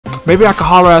Maybe I can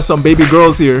holler at some baby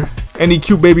girls here. Any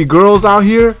cute baby girls out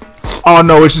here? Oh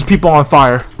no, it's just people on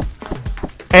fire.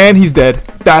 And he's dead.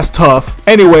 That's tough.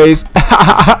 Anyways,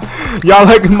 y'all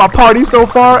liking my party so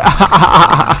far?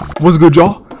 What's good,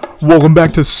 y'all? Welcome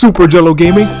back to Super Jello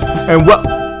Gaming. And what?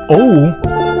 Oh.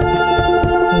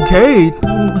 Okay.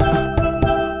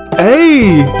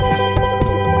 Hey.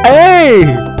 Hey.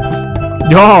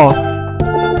 Y'all.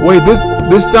 Wait, this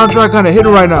soundtrack kind of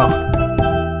hitting right now.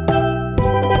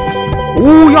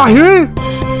 Ooh, y'all hear it?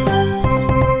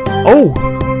 Oh.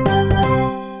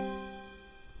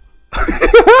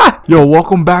 Yo,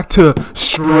 welcome back to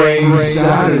Strange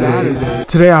Saturdays.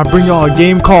 Today I bring y'all a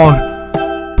game called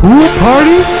Pool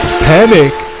Party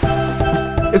Panic.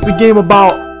 It's a game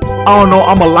about, I don't know,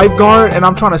 I'm a lifeguard and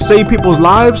I'm trying to save people's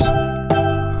lives.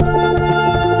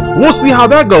 We'll see how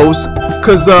that goes.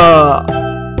 Cause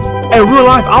in real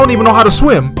life I don't even know how to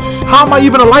swim. How am I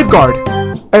even a lifeguard?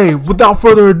 Hey, without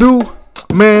further ado,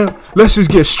 man, let's just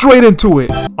get straight into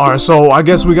it. Alright, so I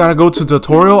guess we gotta go to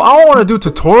tutorial. I don't want to do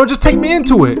tutorial, just take me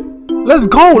into it. Let's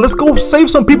go save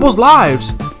some people's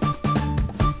lives.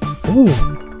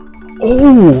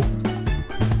 Oh,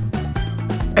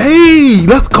 hey,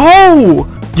 let's go.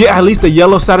 Get at least a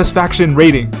yellow satisfaction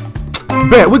rating.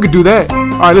 Bet we could do that.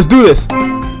 Alright, let's do this.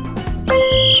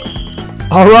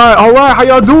 Alright, how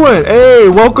y'all doing? Hey,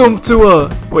 welcome to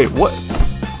wait, what?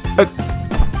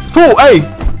 Fool, hey.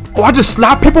 Oh, I just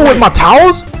slap people with my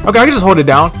towels? Okay, I can just hold it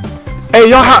down. Hey,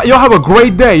 y'all have a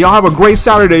great day. Y'all have a great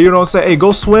Saturday, you know what I'm saying? Hey,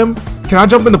 go swim. Can I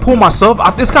jump in the pool myself?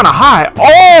 It's kind of high.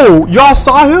 Oh, y'all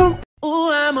saw him?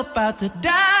 Ooh, I'm about to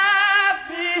dive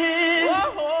in.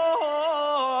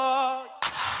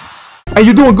 Hey,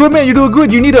 you doing good, man? You doing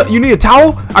good? You need a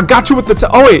towel? I got you with the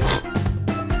towel. Oh, wait.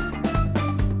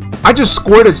 I just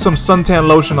squirted some suntan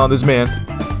lotion on this man.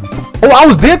 Oh, I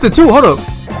was dancing too. Hold up.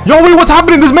 Yo, wait, what's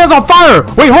happening? This man's on fire.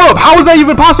 Wait, hold up. How is that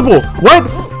even possible? What?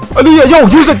 Yo,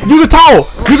 use a towel.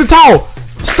 Use a towel.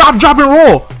 Stop, drop, and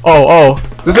roll. Oh.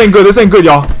 This ain't good. This ain't good,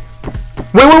 y'all.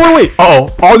 Wait. Uh-oh.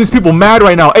 All these people mad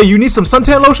right now. Hey, you need some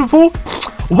suntan lotion, fool?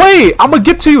 Wait, I'm gonna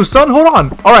get to you, son. Hold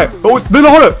on. All right. Oh, no,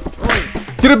 hold up.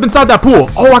 Get up inside that pool.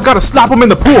 Oh, I gotta slap him in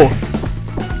the pool.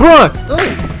 Bruh.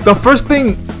 The first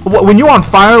thing, when you're on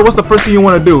fire, what's the first thing you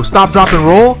want to do? Stop, drop, and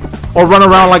roll? Or run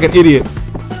around like an idiot?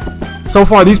 So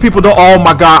far, these people don't. Oh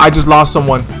my god, I just lost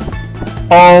someone.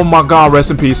 Oh my god, rest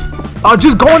in peace.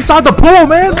 Just go inside the pool,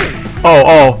 man.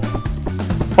 Oh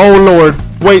lord.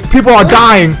 Wait, people are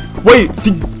dying. Wait,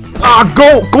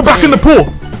 go back in the pool.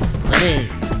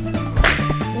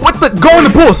 What the? Go in the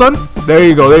pool, son. There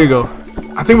you go.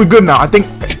 I think we're good now. I think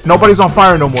nobody's on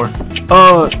fire no more.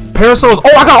 Parasols.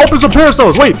 Oh, I gotta open some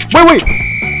parasols. Wait.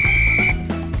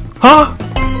 Huh?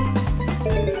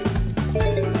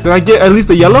 Did I get at least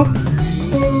a yellow?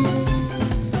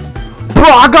 Bro,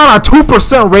 I got a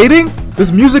 2% rating.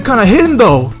 This music kind of hidden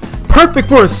though. Perfect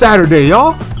for a Saturday,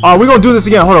 y'all. We're gonna do this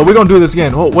again. Hold on, we're gonna do this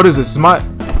again. What is this? How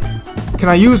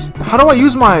do I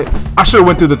use my? I should have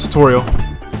went through the tutorial.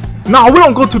 No, we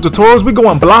don't go to tutorials. We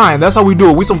going blind. That's how we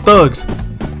do it. We some thugs.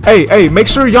 Hey, make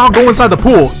sure y'all go inside the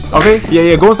pool. Okay?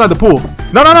 Yeah, go inside the pool.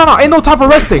 No. Ain't no time for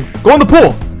resting. Go in the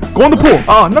pool. No.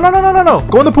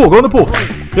 Go in the pool.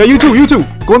 Yeah, you too.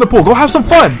 Go in the pool. Go have some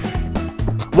fun.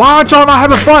 Why aren't y'all not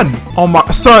having fun? Oh my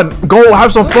son, go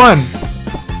have some fun.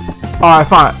 Alright,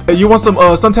 fine. You want some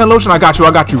suntan lotion? I got you.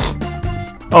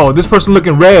 Oh, this person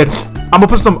looking red. I'm gonna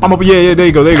put some. Yeah. There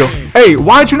you go. Hey,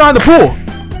 why aren't you not in the pool?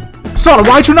 Son,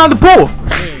 why aren't you not in the pool?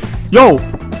 Yo,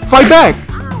 fight back.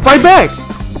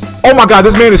 Oh my god,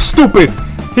 this man is stupid.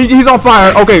 He's on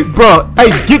fire. Okay, bro. Hey,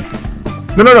 get.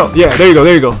 No. Yeah, there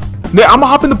you go. Yeah, I'm gonna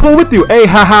hop in the pool with you. Hey,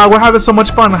 haha, we're having so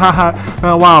much fun.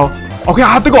 Haha. Wow. Okay, I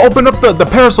have to go open up the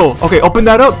parasol. Okay, open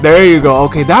that up. There you go.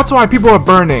 Okay, that's why people are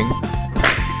burning.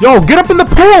 Yo, get up in the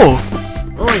pool.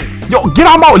 Yo, get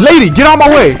out my lady. Get out my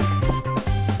way.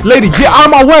 Lady, get out of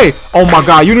my way. Oh my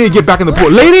god, you need to get back in the pool.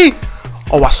 Lady.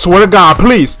 Oh, I swear to god,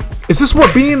 please. Is this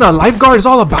what being a lifeguard is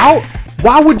all about?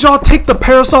 Why would y'all take the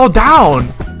parasol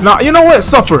down? Nah, you know what?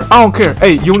 Suffer. I don't care.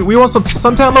 Hey, we want some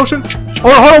suntan lotion?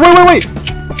 Hold on. Wait.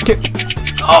 Do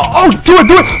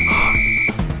it.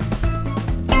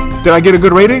 Did I get a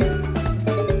good rating?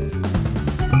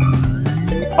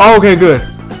 Okay, good.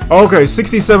 Okay,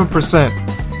 67%.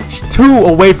 2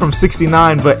 away from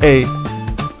 69, but hey,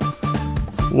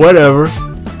 whatever. I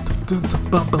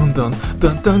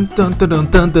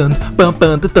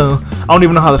don't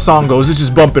even know how the song goes. It's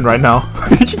just bumping right now.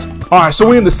 Alright, so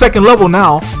we're in the second level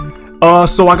now.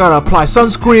 So I gotta apply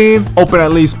sunscreen, open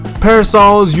at least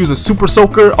parasols, use a super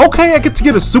soaker. Okay, I get to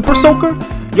get a super soaker.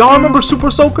 Y'all remember super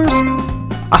soakers?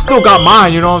 I still got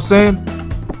mine, you know what I'm saying?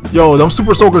 Yo, them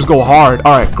super soakers go hard.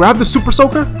 Alright, grab the super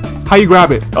soaker. How you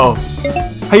grab it? Oh.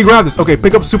 How you grab this? Okay,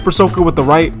 pick up super soaker with the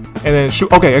right and then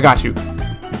shoot. Okay, I got you.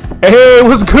 Hey,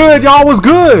 what's good, y'all? What's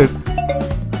good?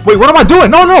 Wait, what am I doing?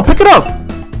 No, no, pick it up.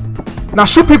 Now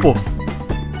shoot people.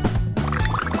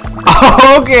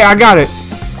 Okay, I got it.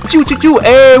 Choo choo choo.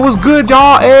 Hey, what's good,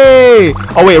 y'all? Hey.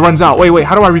 Oh wait, it runs out. Wait,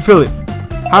 how do I refill it?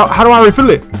 How do I refill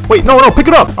it? Wait, no, pick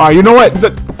it up. All right, you know what?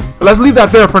 Let's leave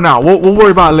that there for now. We'll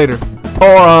worry about it later.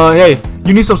 Oh, hey,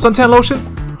 you need some suntan lotion?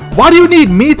 Why do you need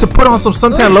me to put on some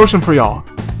suntan lotion for y'all?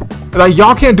 Like,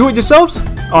 y'all can't do it yourselves?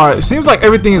 Alright, it seems like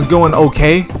everything is going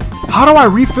okay. How do I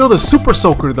refill the super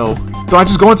soaker, though? Do I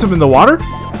just go into the water?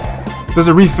 Does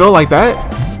it refill like that?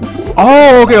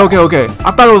 Oh, okay.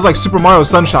 I thought it was like Super Mario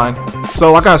Sunshine.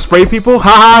 So I gotta spray people?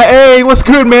 Haha, hey, what's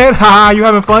good, man? Haha, you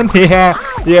having fun?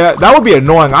 Yeah, that would be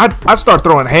annoying. I'd start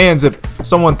throwing hands if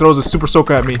someone throws a super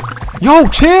soaker at me. Yo,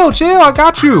 chill, I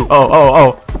got you.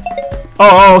 Oh,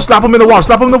 slap him in the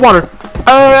water,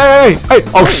 Hey,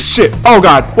 oh shit, oh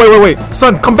god, wait,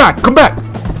 son, come back,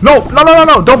 no,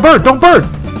 don't burn.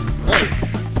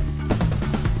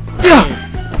 Yeah.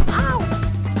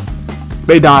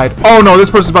 They died. Oh no, this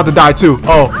person's about to die too.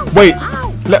 Oh, wait,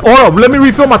 hold up, let me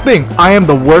refill my thing. I am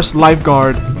the worst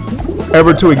lifeguard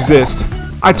ever to exist.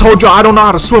 I told you I don't know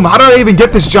how to swim. How did I even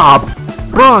get this job?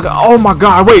 Bro, oh my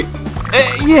god, wait.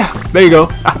 Yeah, there you go.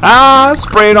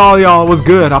 Spraying all y'all was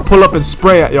good. I pull up and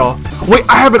spray at y'all. Wait,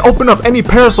 I haven't opened up any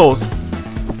parasols.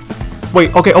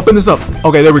 Wait, okay, open this up.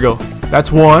 Okay, there we go.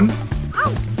 That's 1,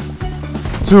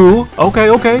 2.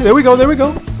 Okay, there we go.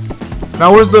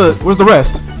 Now where's the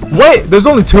rest? Wait, there's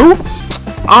only 2?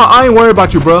 I ain't worried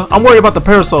about you, bro. I'm worried about the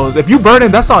parasols. If you burn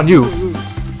it, that's on you.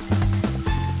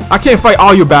 I can't fight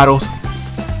all your battles.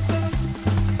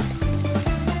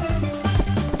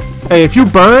 Hey, if you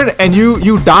burn and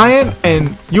you dying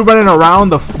and you running around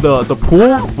the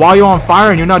pool while you're on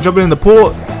fire and you're not jumping in the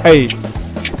pool, hey,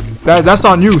 that's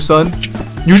on you, son.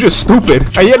 You just stupid.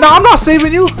 Hey, yeah, no, I'm not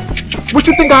saving you. What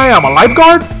you think I am, a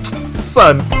lifeguard?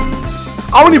 Son,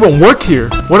 I don't even work here.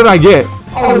 What did I get?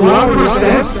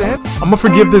 1%? I'm gonna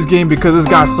forgive this game because it's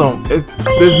got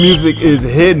this music is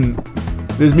hidden.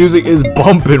 This music is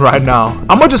bumping right now.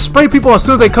 I'm gonna just spray people as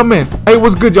soon as they come in. Hey,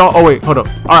 what's good, y'all? Oh wait, hold up.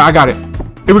 All right, I got it.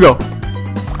 Here we go.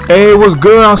 Hey, what's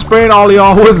good? I'm spraying all of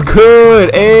y'all. What's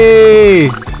good? Hey,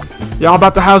 y'all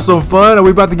about to have some fun? Are we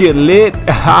about to get lit?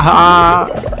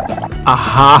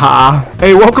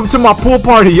 Hey, welcome to my pool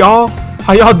party, y'all.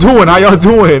 How y'all doing?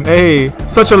 Hey,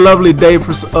 such a lovely day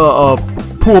for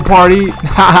pool party.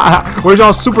 Where's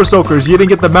y'all super soakers? You didn't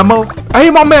get the memo? Hey,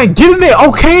 my man, get in there.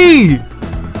 Okay.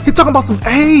 He talking about some.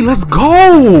 Hey, let's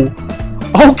go.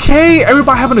 Okay,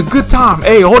 everybody having a good time.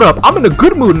 Hey, hold up. I'm in a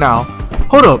good mood now.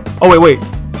 Hold up. Oh wait.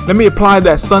 Let me apply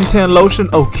that suntan lotion.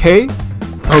 Okay.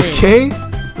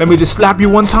 Let me just slap you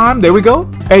one time. There we go.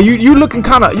 Hey, you looking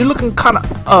kind of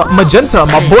magenta,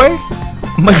 my boy.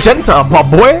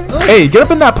 Hey, get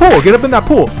up in that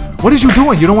pool. What is you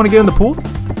doing? You don't want to get in the pool?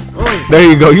 There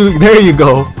you go. There you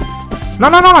go.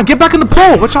 No. Get back in the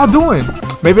pool. What y'all doing?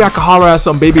 Maybe I could holler at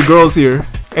some baby girls here.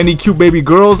 Any cute baby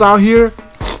girls out here?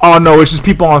 Oh no, it's just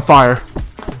people on fire.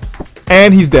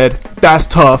 And he's dead. That's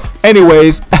tough.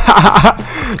 Anyways,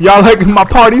 y'all liking my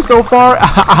party so far?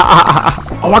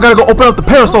 Oh, I gotta go open up the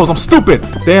parasols. I'm stupid.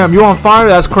 Damn, you on fire?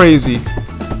 That's crazy.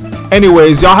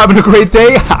 Anyways, y'all having a great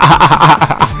day?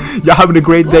 Y'all having a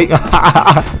great day?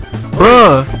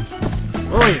 Bruh.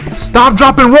 Stop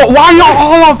dropping roll. Why y'all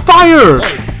all on fire?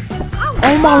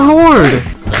 Oh my lord.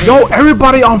 Yo,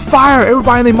 everybody on fire.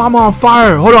 Everybody and their mama on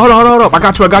fire. Hold up. I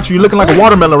got you. You're looking like a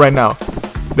watermelon right now.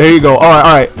 There you go.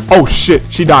 Alright. Oh shit,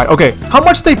 she died. Okay. How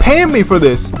much they paying me for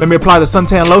this? Let me apply the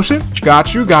suntan lotion.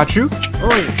 Got you.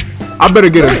 I better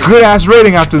get a good ass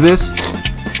rating after this.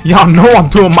 Y'all know I'm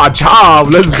doing my job.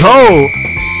 Let's go.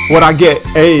 What I get?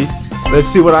 Hey, let's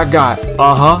see what I got.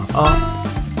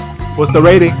 What's the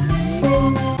rating?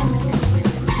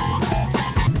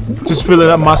 Just filling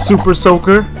up my super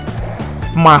soaker.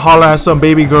 Might holler at some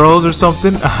baby girls or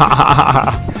something.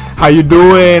 How you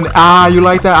doing? You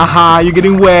like that? You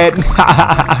getting wet.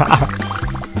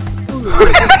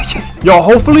 Yo,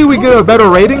 hopefully we get a better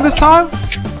rating this time.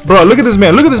 Bro, look at this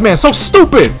man. So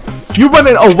stupid. You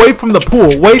running away from the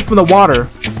pool, away from the water.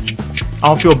 I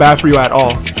don't feel bad for you at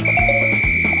all.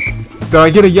 Did I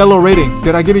get a yellow rating?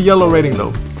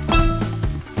 Though?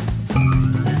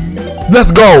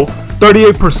 Let's go.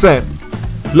 38%.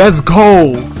 Let's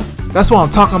go. That's what I'm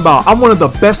talking about. I'm one of the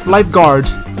best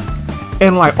lifeguards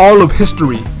in like all of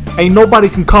history. Ain't nobody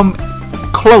can come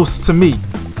close to me.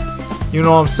 You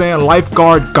know what I'm saying?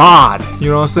 Lifeguard God.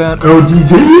 You know what I'm saying?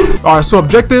 LGG. Alright, so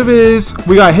objective is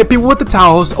we gotta hit people with the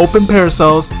towels, open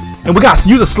parasols, and we gotta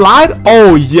use a slide.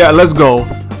 Oh yeah, let's go.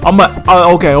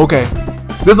 Okay.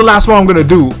 This is the last one I'm gonna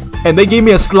do. And they gave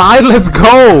me a slide. Let's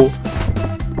go.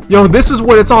 Yo, this is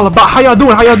what it's all about. How y'all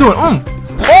doing?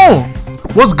 Oh,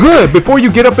 what's good? Before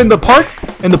you get up in the park,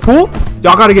 in the pool,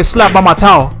 y'all gotta get slapped by my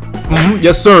towel.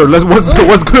 Yes, sir.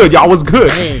 What's good, y'all? What's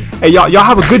good? Hey, y'all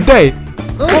have a good day.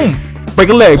 Boom. Break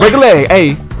a leg.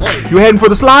 Hey, you heading for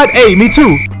the slide? Hey, me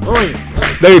too.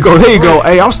 There you go.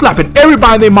 Hey, I'm slapping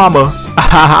everybody and their mama.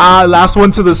 Last one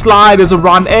to the slide is a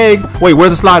rotten egg. Wait,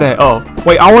 where's the slide at? Oh,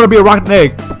 wait, I want to be a rotten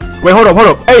egg. Wait, hold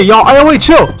up. Hey, y'all. Hey, wait,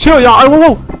 chill, y'all. Hey,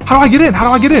 whoa. How do I get in?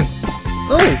 How I get in?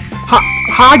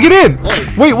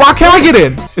 Wait, why can't I get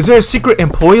in? Is there a secret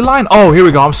employee line? Oh, here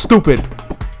we go. I'm stupid.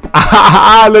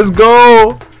 Let's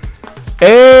go.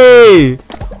 Hey.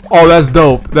 Oh, that's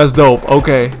dope.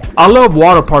 Okay. I love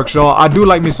water parks, y'all. I do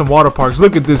like me some water parks.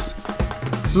 Look at this.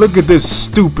 Look at this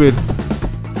stupid.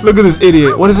 Look at this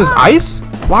idiot. What is this? Ice?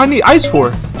 Why I need ice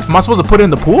for? Am I supposed to put it in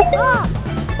the pool?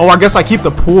 Oh, I guess I keep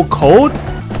the pool cold?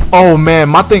 Oh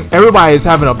man, everybody is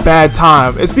having a bad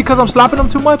time. It's because I'm slapping them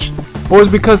too much? Or it's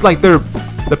because like the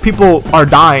people are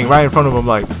dying right in front of them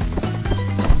like.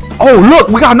 Oh look,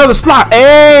 we got another slide.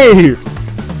 Hey!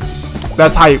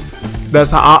 That's hype.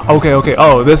 That's how okay.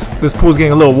 Oh, this pool's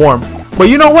getting a little warm. But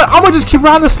you know what? I'm gonna just keep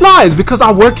riding the slides because I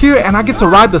work here and I get to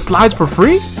ride the slides for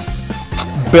free?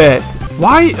 Bet.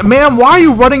 Why, ma'am, why are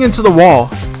you running into the wall?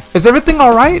 Is everything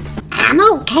alright? I'm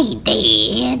okay,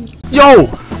 Dad. Yo,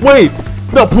 wait.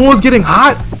 The pool is getting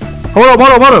hot. Hold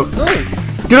up.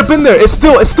 Get up in there. It's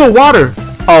still water.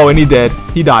 Oh, and he dead.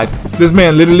 He died. This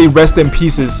man literally rest in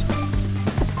pieces.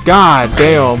 God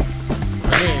damn.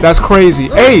 That's crazy.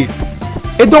 Hey,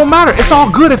 it don't matter. It's all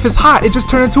good if it's hot. It just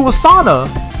turned into a sauna.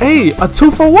 Hey, a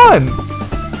 2-for-1.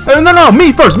 No,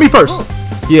 me first.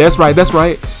 Yeah, that's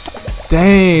right.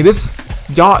 Dang,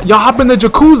 y'all hop in the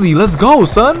jacuzzi. Let's go,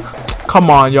 son. Come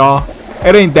on, y'all.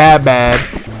 It ain't that bad.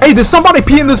 Hey, did somebody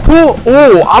pee in this pool?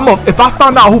 Oh, if I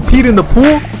found out who peed in the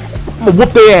pool, I'm gonna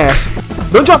whoop their ass.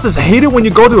 Don't y'all just hate it when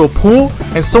you go to a pool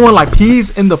and someone like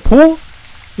pees in the pool?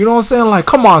 You know what I'm saying? Like,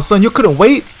 come on, son, you couldn't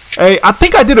wait. Hey, I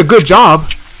think I did a good job.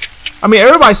 I mean,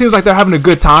 everybody seems like they're having a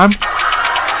good time.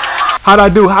 How'd I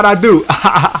do?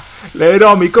 Lay it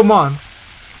on me, come on.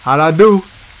 How'd I do?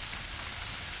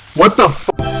 What the f?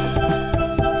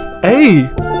 Hey.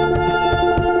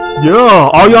 Yeah,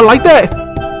 oh, y'all like that?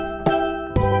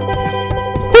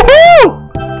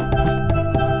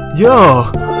 Yo,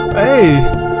 hey,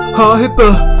 hit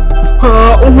the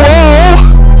wall.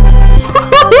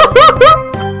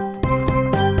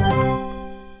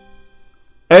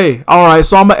 Hey, alright,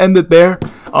 so I'm gonna end it there.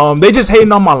 They just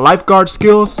hating on my lifeguard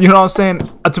skills, you know what I'm saying?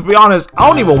 To be honest, I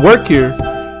don't even work here.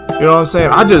 You know what I'm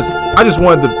saying? I just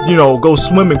wanted to, you know, go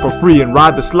swimming for free and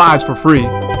ride the slides for free.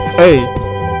 Hey,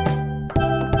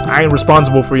 I ain't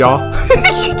responsible for y'all.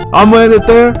 I'm gonna end it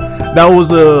there. That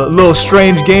was a little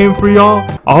strange game for y'all.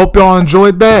 I hope y'all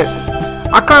enjoyed that.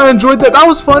 I kind of enjoyed that. That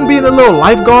was fun being a little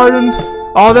lifeguard and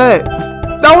all that.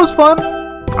 That was fun.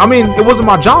 I mean, it wasn't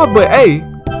my job, but hey,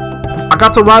 I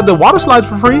got to ride the water slides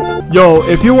for free. Yo,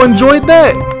 if you enjoyed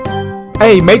that,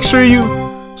 hey, make sure you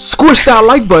squish that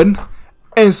like button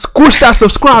and squish that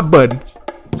subscribe button.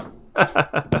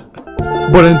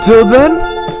 But until then,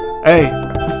 hey,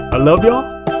 I love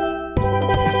y'all.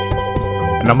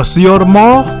 And I'm gonna see y'all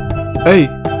tomorrow. Hey,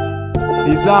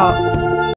 peace out.